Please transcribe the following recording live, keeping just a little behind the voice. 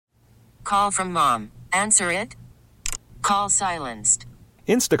call from mom. Answer it. Call silenced.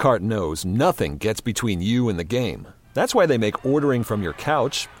 Instacart knows nothing gets between you and the game. That's why they make ordering from your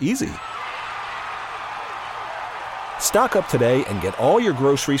couch easy. Stock up today and get all your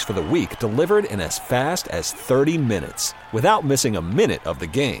groceries for the week delivered in as fast as 30 minutes without missing a minute of the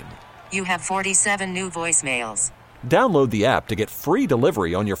game. You have 47 new voicemails. Download the app to get free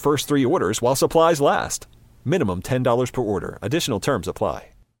delivery on your first 3 orders while supplies last. Minimum $10 per order. Additional terms apply.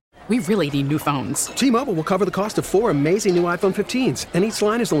 We really need new phones. T-Mobile will cover the cost of 4 amazing new iPhone 15s, and each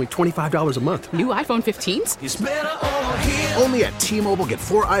line is only $25 a month. New iPhone 15s? It's better over here. Only at T-Mobile, get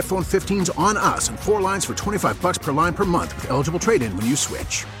 4 iPhone 15s on us and 4 lines for $25 per line per month with eligible trade-in when you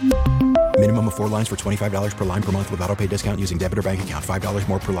switch. Minimum of 4 lines for $25 per line per month with autopay discount using debit or bank account. $5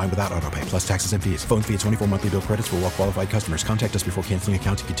 more per line without autopay, plus taxes and fees. Phone fee at 24 monthly bill credits for well-qualified customers. Contact us before canceling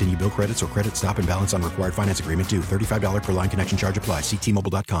account to continue bill credits or credit stop and balance on required finance agreement due. $35 per line connection charge applies. See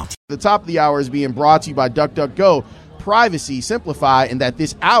T-Mobile.com. The top of the hour is being brought to you by DuckDuckGo. Privacy simplified, and that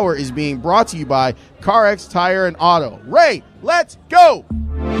this hour is being brought to you by CarX Tire and Auto. Ray, let's go!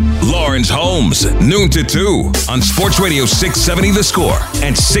 Lawrence Holmes, noon to 2 on Sports Radio 670 The Score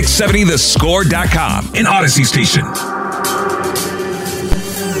and 670thescore.com, an Odyssey station.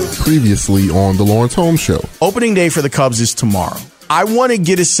 Previously on the Lawrence Holmes Show. Opening day for the Cubs is tomorrow. I want to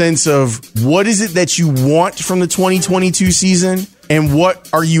get a sense of what is it that you want from the 2022 season and what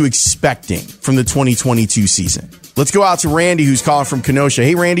are you expecting from the 2022 season? Let's go out to Randy, who's calling from Kenosha.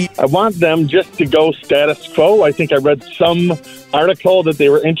 Hey, Randy. I want them just to go status quo. I think I read some article that they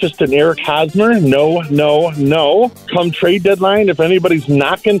were interested in Eric Hosmer. No. Come trade deadline, if anybody's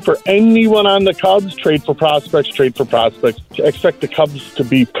knocking for anyone on the Cubs, trade for prospects. I expect the Cubs to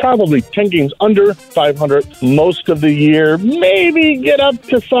be probably 10 games under 500 most of the year. Maybe get up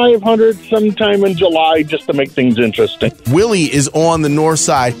to 500 sometime in July just to make things interesting. Willie is on the north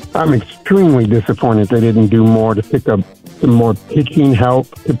side. I'm extremely disappointed they didn't do more to pick up some more pitching help,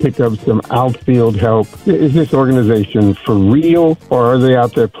 to pick up some outfield help. Is this organization for real, or are they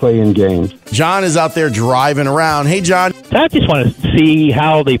out there playing games? John is out there driving around. Hey, John. I just want to see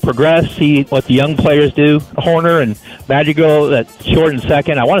how they progress, see what the young players do. Horner and Madrigal, that short and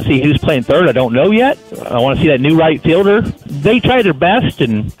second. I want to see who's playing third. I don't know yet. I want to see that new right fielder. They try their best,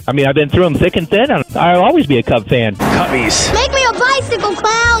 and, I've been through them thick and thin. I'll always be a Cub fan. Cubbies. Make me a bicycle,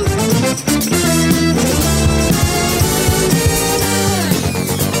 clown!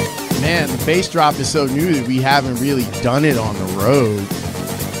 Man, the bass drop is so new that we haven't really done it on the road.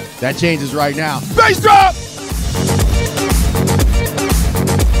 That changes right now. Bass drop!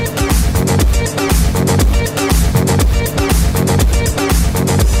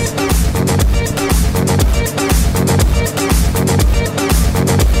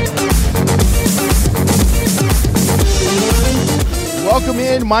 Welcome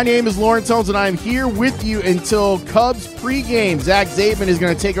in. My name is Lawrence Holmes, and I'm here with you until Cubs pregame. Zach Zaidman is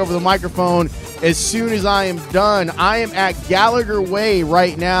going to take over the microphone as soon as I am done. I am at Gallagher Way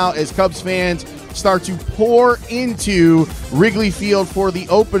right now as Cubs fans start to pour into Wrigley Field for the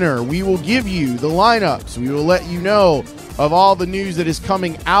opener. We will give you the lineups. We will let you know of all the news that is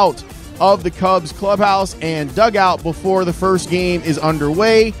coming out of the Cubs clubhouse and dugout before the first game is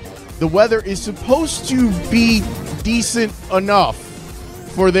underway. The weather is supposed to be decent enough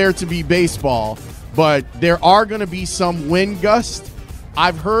for there to be baseball, but there are going to be some wind gusts.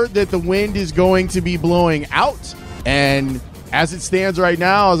 I've heard that the wind is going to be blowing out, and as it stands right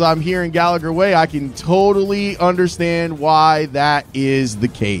now, as I'm here in Gallagher Way, I can totally understand why that is the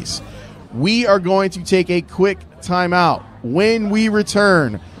case. We are going to take a quick timeout. When we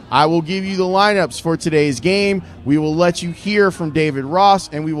return, I will give you the lineups for today's game. We will let you hear from David Ross,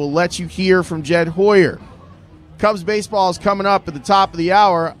 and we will let you hear from Jed Hoyer. Cubs baseball is coming up at the top of the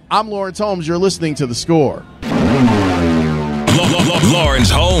hour. I'm Lawrence Holmes. You're listening to The Score.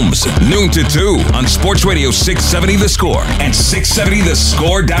 Lawrence Holmes, noon to 2 on Sports Radio 670 The Score and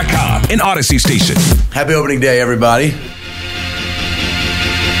 670thescore.com, an Odyssey station. Happy opening day, everybody.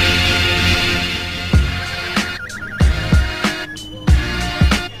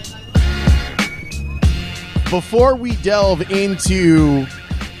 Before we delve into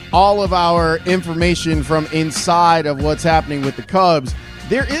all of our information from inside of what's happening with the Cubs,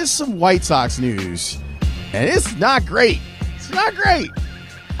 there is some White Sox news, and it's not great. It's not great.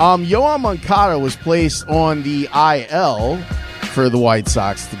 Yoan Moncada was placed on the IL for the White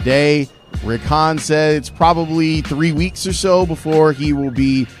Sox today. Rick Hahn said it's probably 3 weeks or so before he will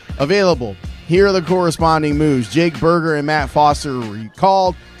be available. Here are the corresponding moves. Jake Berger and Matt Foster were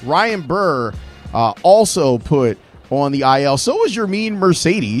recalled. Ryan Burr also put on the IL. So was Yermin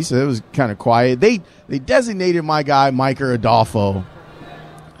Mercedes. It was kind of quiet. They designated my guy, Miker Adolfo.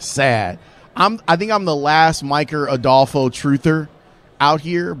 sad. I think I'm the last Miker Adolfo truther out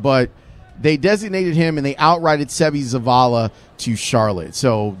here, but they designated him and they outrighted Sebi Zavala to Charlotte.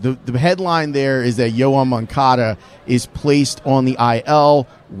 So the headline there is that Yohan Moncada is placed on the IL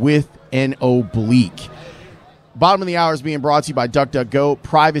with an oblique. Bottom of the hour is being brought to you by DuckDuckGo.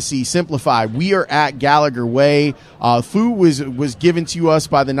 Privacy simplified. We are at Gallagher Way. Food was given to us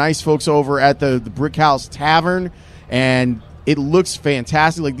by the nice folks over at the Brick House Tavern, and it looks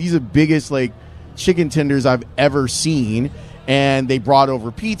fantastic. Like, these are the biggest chicken tenders I've ever seen. And they brought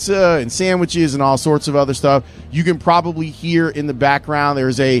over pizza and sandwiches and all sorts of other stuff. You can probably hear in the background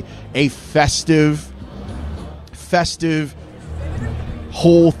there's a festive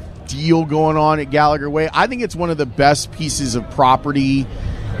whole deal going on at Gallagher Way. I think it's one of the best pieces of property.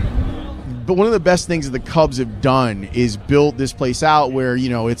 But one of the best things that the Cubs have done is build this place out where,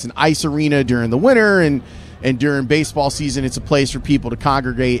 it's an ice arena during the winter, and during baseball season, it's a place for people to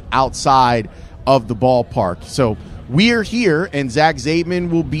congregate outside of the ballpark. So we are here, and Zach Zaidman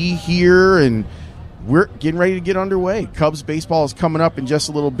will be here, and we're getting ready to get underway. Cubs baseball is coming up in just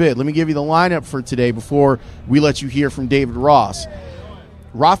a little bit. Let me give you the lineup for today before we let you hear from David Ross.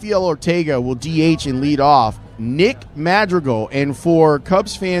 Rafael Ortega will DH and lead off. Nick Madrigal, and for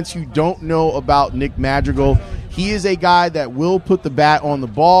Cubs fans who don't know about Nick Madrigal, he is a guy that will put the bat on the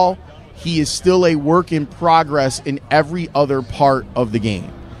ball. He is still a work in progress in every other part of the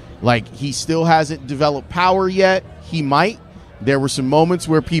game. He still hasn't developed power yet. He might. There were some moments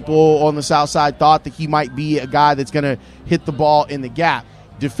where people on the south side thought that he might be a guy that's going to hit the ball in the gap.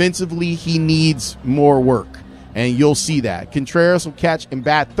 Defensively, he needs more work, and you'll see that. Contreras will catch and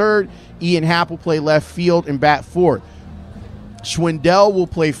bat third. Ian Happ will play left field and bat fourth. Schwindel will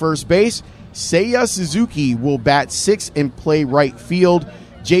play first base. Seiya Suzuki will bat sixth and play right field.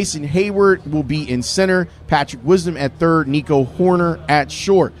 Jason Hayward will be in center. Patrick Wisdom at third. Nico Horner at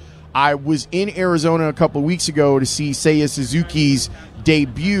short. I was in Arizona a couple of weeks ago to see Seiya Suzuki's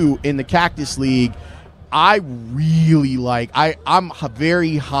debut in the Cactus League. I'm very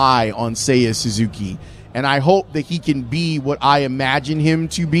high on Seiya Suzuki, and I hope that he can be what I imagine him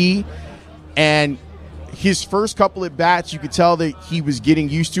to be. And his first couple at bats, you could tell that he was getting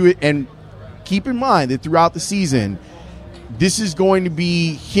used to it. And keep in mind that throughout the season, this is going to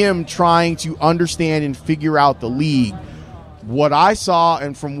be him trying to understand and figure out the league. What I saw,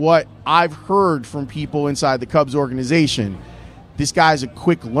 and from what I've heard from people inside the Cubs organization, this guy's a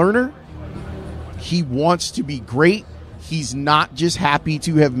quick learner. He wants to be great. He's not just happy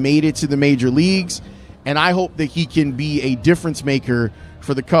to have made it to the major leagues. And I hope that he can be a difference maker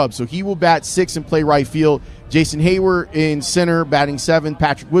for the Cubs. So he will bat sixth and play right field. Jason Hayward in center, batting seventh.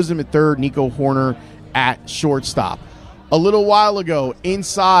 Patrick Wisdom at third. Nico Horner at shortstop. A little while ago,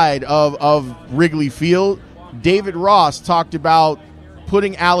 inside of Wrigley Field, David Ross talked about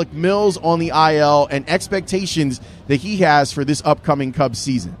putting Alec Mills on the IL and expectations that he has for this upcoming Cubs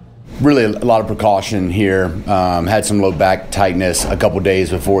season. Really a lot of precaution here. Had some low back tightness a couple days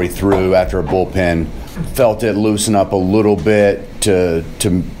before he threw after a bullpen. Felt it loosen up a little bit to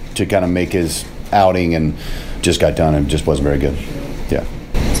kind of make his outing, and just got done and just wasn't very good. Yeah.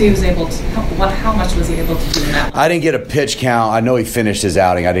 So he was able to, how much was he able to do that? I didn't get a pitch count. I know he finished his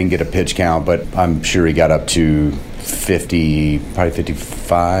outing. I didn't get a pitch count, but I'm sure he got up to 50, probably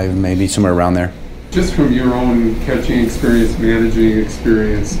 55, maybe, somewhere around there. Just from your own catching experience, managing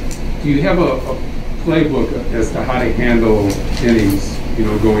experience, do you have a playbook as to how to handle innings,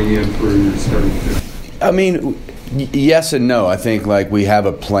 going in for your starting pitch? I mean, yes and no. I think we have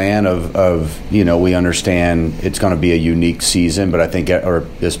a plan of we understand it's going to be a unique season, but I think, or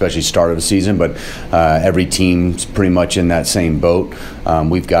especially start of the season, but every team's pretty much in that same boat.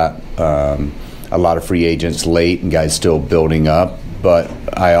 We've got a lot of free agents late and guys still building up, but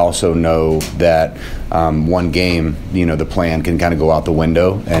I also know that one game, the plan can kind of go out the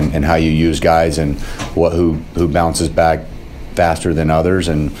window, and how you use guys and who bounces back faster than others,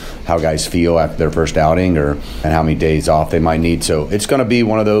 and how guys feel after their first outing, and how many days off they might need. So it's going to be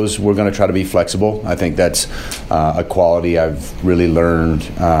one of those, we're going to try to be flexible. I think that's a quality I've really learned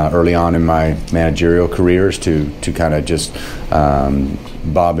early on in my managerial careers, to kind of just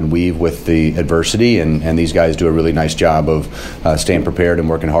bob and weave with the adversity, and these guys do a really nice job of staying prepared and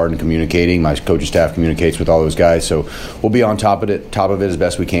working hard and communicating. My coaching staff communicates with all those guys, so we'll be on top of it as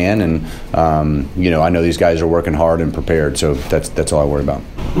best we can, and I know these guys are working hard and prepared, so that's all I worry about.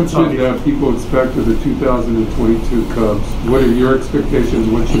 What should people expect of the 2022 Cubs? What are your expectations?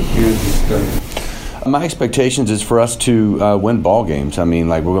 What should fans expect? My expectations is for us to win ball games. I mean,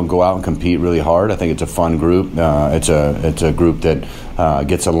 like, we're going to go out and compete really hard. I think it's a fun group. It's a group that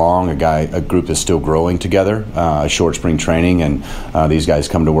gets along, a group that's still growing together, a short spring training, and these guys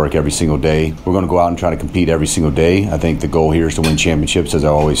come to work every single day. We're going to go out and try to compete every single day. I think the goal here is to win championships, as I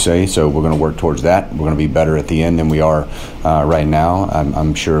always say, so we're going to work towards that. We're going to be better at the end than we are right now.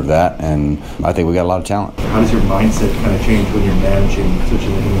 I'm sure of that, and I think we got a lot of talent. How does your mindset kind of change when you're managing such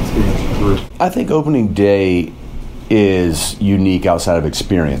an inexperienced group? I think opening day is unique outside of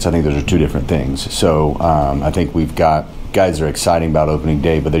experience. I think those are two different things. So I think we've got guys that are exciting about opening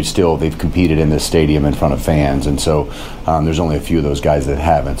day, but they've competed in this stadium in front of fans, and so there's only a few of those guys that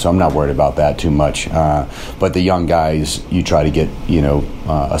haven't. So I'm not worried about that too much. But the young guys, you try to get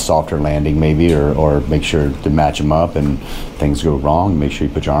a softer landing maybe, or make sure to match them up, and things go wrong, make sure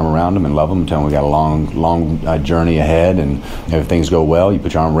you put your arm around them and love them and tell them we got a long journey ahead, and if things go well, you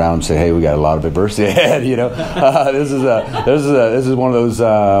put your arm around them and say, hey, we got a lot of adversity ahead. This is one of those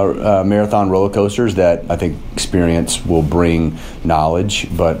marathon roller coasters that I think experience will bring knowledge,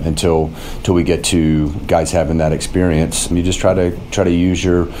 but until we get to guys having that experience, you just try to use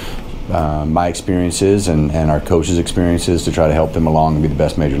your my experiences and our coaches' experiences to try to help them along and be the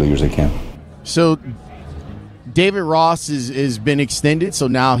best major leaguers they can. So David Ross has been extended, so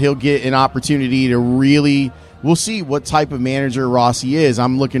now he'll get an opportunity to we'll see what type of manager Rossi is.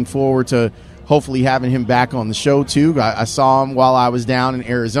 I'm looking forward to hopefully having him back on the show too. I saw him while I was down in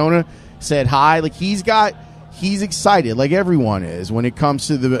Arizona, said hi. Like, he's excited, like everyone is. When it comes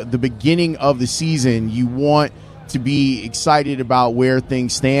to the beginning of the season, you want to be excited about where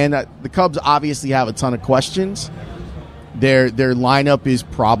things stand. The Cubs obviously have a ton of questions. Their lineup is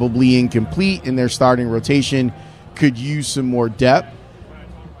probably incomplete, and their starting rotation could use some more depth.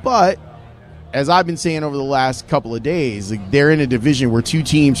 But as I've been saying over the last couple of days, like, they're in a division where two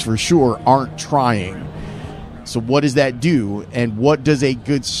teams for sure aren't trying. So what does that do? And what does a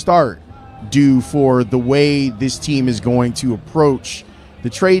good start do for the way this team is going to approach the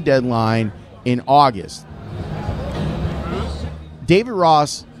trade deadline in August? David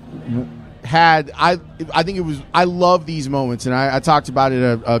Ross had, I love these moments, and I talked about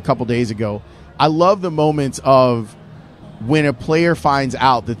it a couple days ago. I love the moments of when a player finds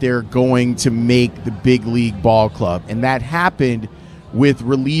out that they're going to make the big league ball club, and that happened with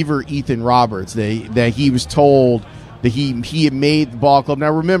reliever Ethan Roberts. That he was told that he had made the ball club.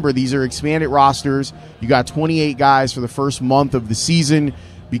 Now remember, these are expanded rosters. You got 28 guys for the first month of the season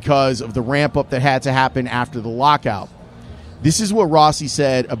because of the ramp up that had to happen after the lockout. This is what Rossi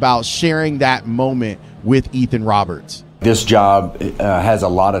said about sharing that moment with Ethan Roberts. This job has a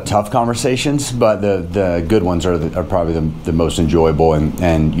lot of tough conversations, but the good ones are probably the most enjoyable,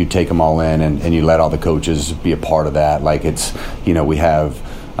 and you take them all in, and you let all the coaches be a part of that. Like, it's, we have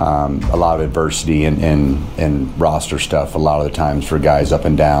a lot of adversity and roster stuff a lot of the times for guys up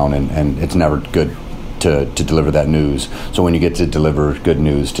and down, and it's never good to deliver that news. So when you get to deliver good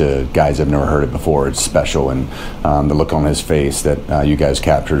news to guys that have never heard it before, it's special, and the look on his face that you guys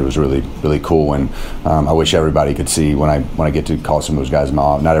captured was really, really cool. And I wish everybody could see when I get to call some of those guys in my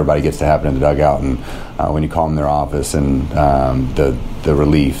office. Not everybody gets to happen in the dugout, and when you call them in their office, and the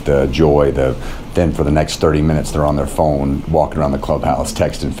relief, the joy, then for the next 30 minutes they're on their phone walking around the clubhouse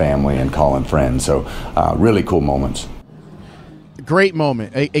texting family and calling friends. So really cool moments. Great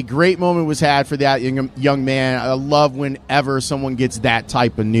moment. A great moment was had for that young man. I love whenever someone gets that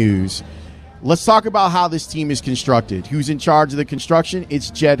type of news. Let's talk about how this team is constructed. Who's in charge of the construction? It's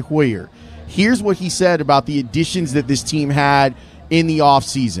Jed Hoyer. Here's what he said about the additions that this team had in the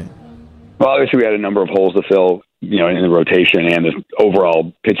offseason. Well, obviously we had a number of holes to fill, in the rotation and the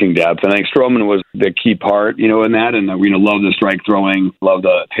overall pitching depth. And I think Stroman was the key part, in that. And we love the strike throwing, love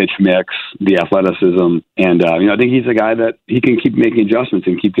the pitch mix, the athleticism. And, I think he's a guy that he can keep making adjustments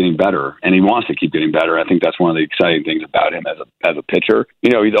and keep getting better. And he wants to keep getting better. I think that's one of the exciting things about him as a pitcher.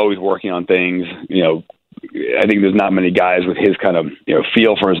 He's always working on things, I think there's not many guys with his kind of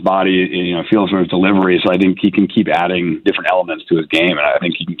feel for his body, feel for his delivery. So I think he can keep adding different elements to his game, and I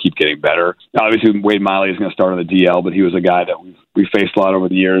think he can keep getting better. Obviously, Wade Miley is going to start on the DL, but he was a guy that we faced a lot over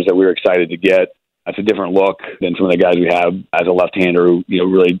the years that we were excited to get. That's a different look than some of the guys we have as a left-hander who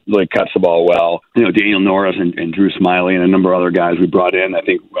really cuts the ball well. Daniel Norris and Drew Smiley and a number of other guys we brought in, I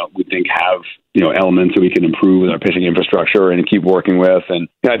think we have elements that we can improve with our pitching infrastructure and keep working with. And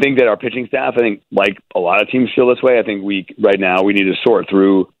I think that our pitching staff, like a lot of teams feel this way. I think right now we need to sort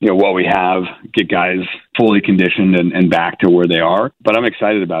through what we have, get guys fully conditioned and back to where they are. But I'm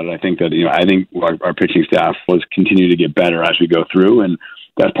excited about it. I think that our pitching staff will continue to get better as we go through, and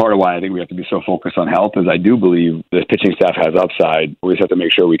that's part of why I think we have to be so focused on health, is I do believe this pitching staff has upside. We just have to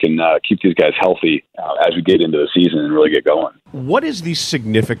make sure we can keep these guys healthy as we get into the season and really get going. What is the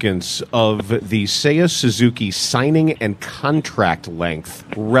significance of the Seiya Suzuki signing and contract length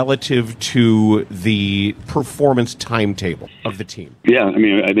relative to the performance timetable of the team? Yeah, I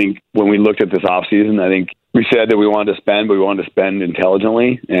mean, I think when we looked at this offseason, I think we said that we wanted to spend, but we wanted to spend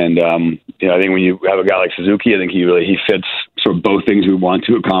intelligently. And, I think when you have a guy like Suzuki, I think he fits sort of both things we want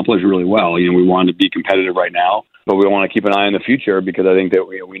to accomplish really well. We want to be competitive right now, but we want to keep an eye on the future, because I think that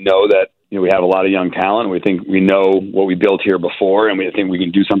we know that we have a lot of young talent. We think we know what we built here before, and we think we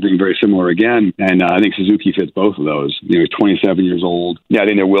can do something very similar again. And I think Suzuki fits both of those. He's 27 years old. Yeah, I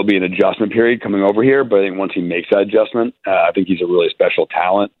think there will be an adjustment period coming over here, but I think once he makes that adjustment, I think he's a really special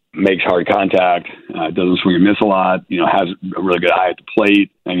talent. Makes hard contact, doesn't swing and miss a lot, has a really good eye at the plate,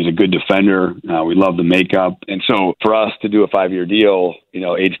 and he's a good defender. We love the makeup. And so for us to do a 5-year deal,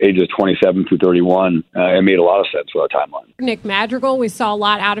 ages 27 through 31, it made a lot of sense with our timeline. Nick Madrigal, we saw a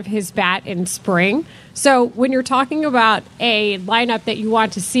lot out of his bat in spring. So when you're talking about a lineup that you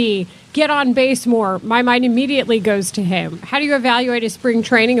want to see get on base more, my mind immediately goes to him. How do you evaluate his spring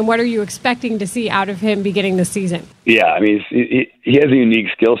training, and what are you expecting to see out of him beginning the season? Yeah, I mean, he has a unique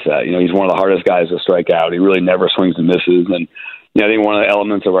skill set. He's one of the hardest guys to strike out. He really never swings and misses. And I think one of the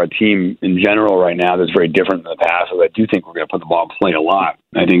elements of our team in general right now that's very different than the past is I do think we're going to put the ball in play a lot.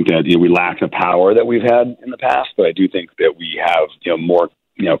 I think that we lack the power that we've had in the past, but I do think that we have more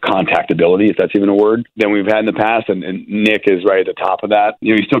contactability, if that's even a word, than we've had in the past. And Nick is right at the top of that.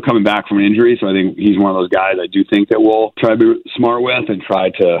 He's still coming back from an injury, so I think he's one of those guys I do think that we'll try to be smart with and try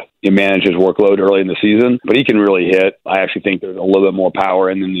to manage his workload early in the season. But he can really hit. I actually think there's a little bit more power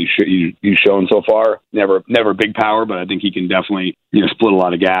in than you've shown so far. Never big power, but I think he can definitely split a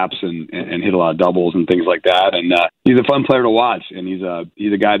lot of gaps and hit a lot of doubles and things like that. And he's a fun player to watch, and he's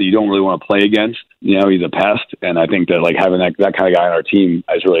a guy that you don't really want to play against. He's a pest, and I think that having that kind of guy on our team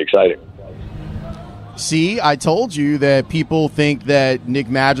is really exciting. See, I told you that people think that Nick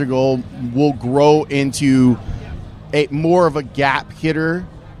Madrigal will grow into more of a gap hitter,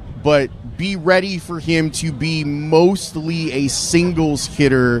 but be ready for him to be mostly a singles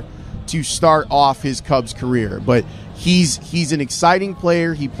hitter to start off his Cubs career. But he's an exciting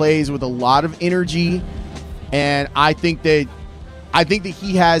player. He plays with a lot of energy, and I think that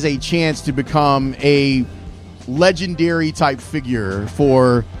he has a chance to become a legendary type figure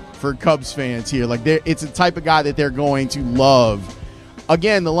for Cubs fans here. It's a type of guy that they're going to love.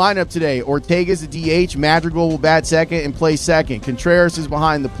 Again, the lineup today: Ortega's the DH, Madrigal will bat second and play second. Contreras is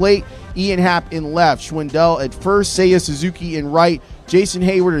behind the plate, Ian Happ in left, Schwindel at first, Seiya Suzuki in right, Jason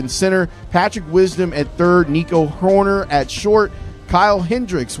Hayward in center, Patrick Wisdom at third, Nico Horner at short. Kyle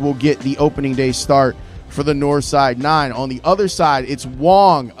Hendricks will get the opening day start for the North Side 9. On the other side, it's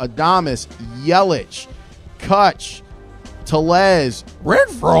Wong, Adames, Yelich, Kutch, Tellez,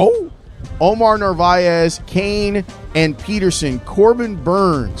 Renfroe, Omar Narvaez, Kane, and Peterson. Corbin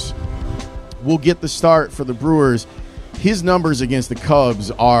Burns will get the start for the Brewers. His numbers against the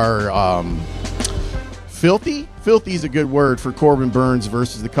Cubs are filthy. Filthy is a good word for Corbin Burns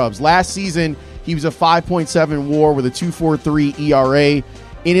versus the Cubs. Last season, he was a 5.7 WAR with a 2.43 ERA.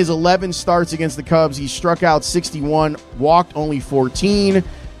 In his 11 starts against the Cubs, he struck out 61, walked only 14.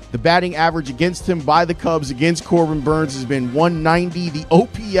 The batting average against him by the Cubs against Corbin Burns has been 190. The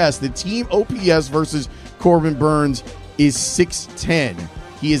OPS, the team OPS versus Corbin Burns is 610.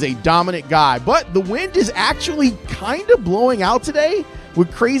 He is a dominant guy, but the wind is actually kind of blowing out today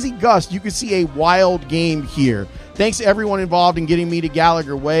with crazy gusts. You can see a wild game here. Thanks to everyone involved in getting me to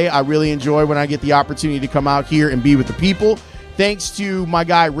Gallagher Way. I really enjoy when I get the opportunity to come out here and be with the people. Thanks to my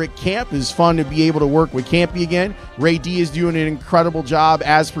guy Rick Camp. It's fun to be able to work with Campy again. Ray D is doing an incredible job,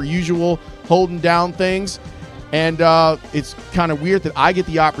 as per usual, holding down things. And it's kind of weird that I get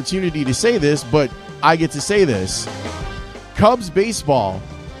the opportunity to say this, but I get to say this. Cubs baseball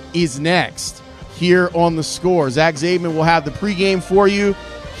is next here on The Score. Zach Zaidman will have the pregame for you.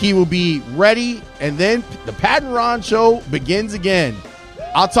 He will be ready, and then the Pat and Ron show begins again.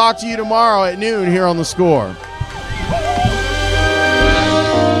 I'll talk to you tomorrow at noon here on The Score.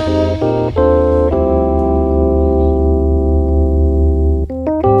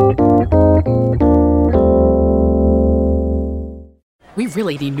 We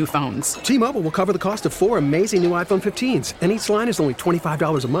really need new phones. T-Mobile will cover the cost of 4 amazing new iPhone 15s, and each line is only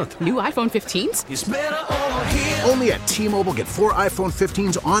 $25 a month. New iPhone 15s? It's better over here. Only at T-Mobile, get 4 iPhone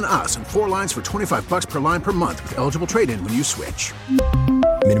 15s on us and 4 lines for $25 per line per month with eligible trade-in when you switch.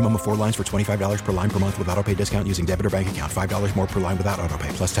 Minimum of 4 lines for $25 per line per month with autopay discount using debit or bank account. $5 more per line without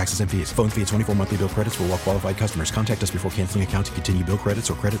autopay, plus taxes and fees. Phone fee at 24 monthly bill credits for well-qualified customers. Contact us before canceling account to continue bill credits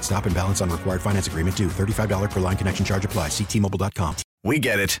or credit stop and balance on required finance agreement due. $35 per line connection charge applies. See T-Mobile.com. We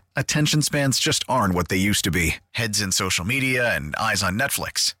get it. Attention spans just aren't what they used to be. Heads in social media and eyes on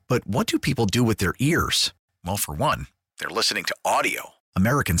Netflix. But what do people do with their ears? Well, for one, they're listening to audio.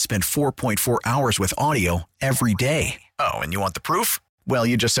 Americans spend 4.4 hours with audio every day. Oh, and you want the proof? Well,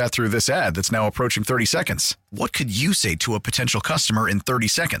 you just sat through this ad that's now approaching 30 seconds. What could you say to a potential customer in 30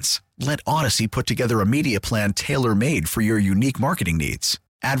 seconds? Let Odyssey put together a media plan tailor-made for your unique marketing needs.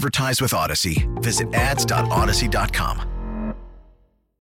 Advertise with Odyssey. Visit ads.odyssey.com.